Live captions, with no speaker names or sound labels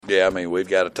Yeah, I mean, we've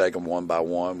got to take them one by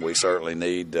one. We certainly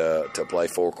need to play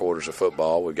 4 quarters of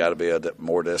football. We've got to be a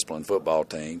more disciplined football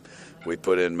team. We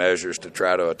put in measures to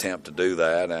try to attempt to do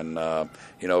that, and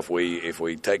if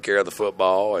we take care of the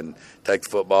football and take the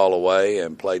football away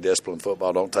and play disciplined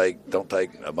football, don't take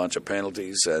a bunch of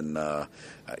penalties, and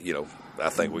I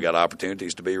think we got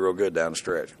opportunities to be real good down the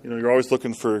stretch. You're always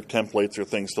looking for templates or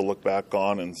things to look back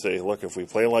on and say, look, if we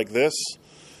play like this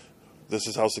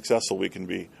is how successful we can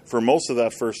be. For most of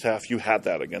that first half, you had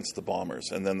that against the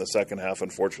Bombers. And then the second half,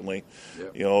 unfortunately,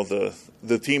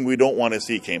 the team we don't want to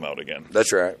see came out again.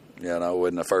 That's right.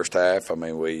 In the first half, I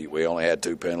mean, we only had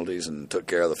 2 penalties and took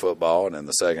care of the football. And in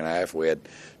the second half, we had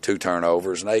 2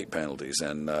 turnovers and 8 penalties.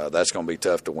 And that's going to be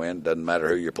tough to win. Doesn't matter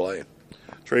who you're playing.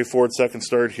 Trey Ford, second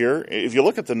start here. If you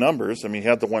look at the numbers, I mean, he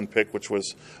had the 1 pick, which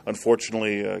was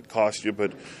unfortunately cost you,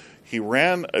 but he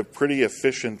ran a pretty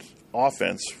efficient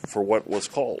offense for what was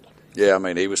called. Yeah, I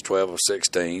mean, he was 12 of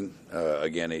 16.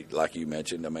 Again, like you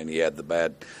mentioned, I mean, he had the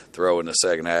bad throw in the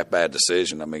second half, bad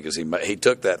decision. I mean, because he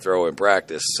took that throw in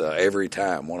practice every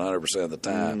time, 100% of the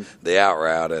time, the out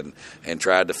route, and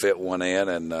tried to fit one in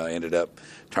and ended up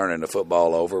turning the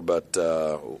football over. But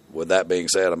with that being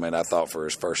said, I mean, I thought for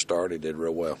his first start he did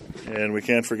real well. And we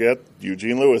can't forget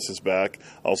Eugene Lewis is back.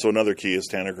 Also another key is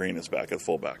Tanner Green is back at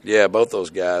fullback. Yeah, both those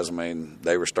guys, I mean,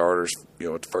 they were starters,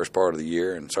 at the first part of the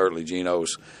year, and certainly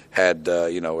Gino's had,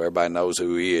 everybody knows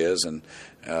who he is, and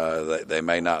they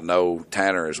may not know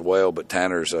Tanner as well, but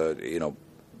Tanner's,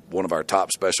 one of our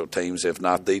top special teams, if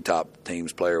not the top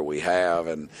teams player we have,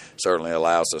 and certainly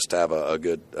allows us to have a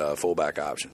good fullback option.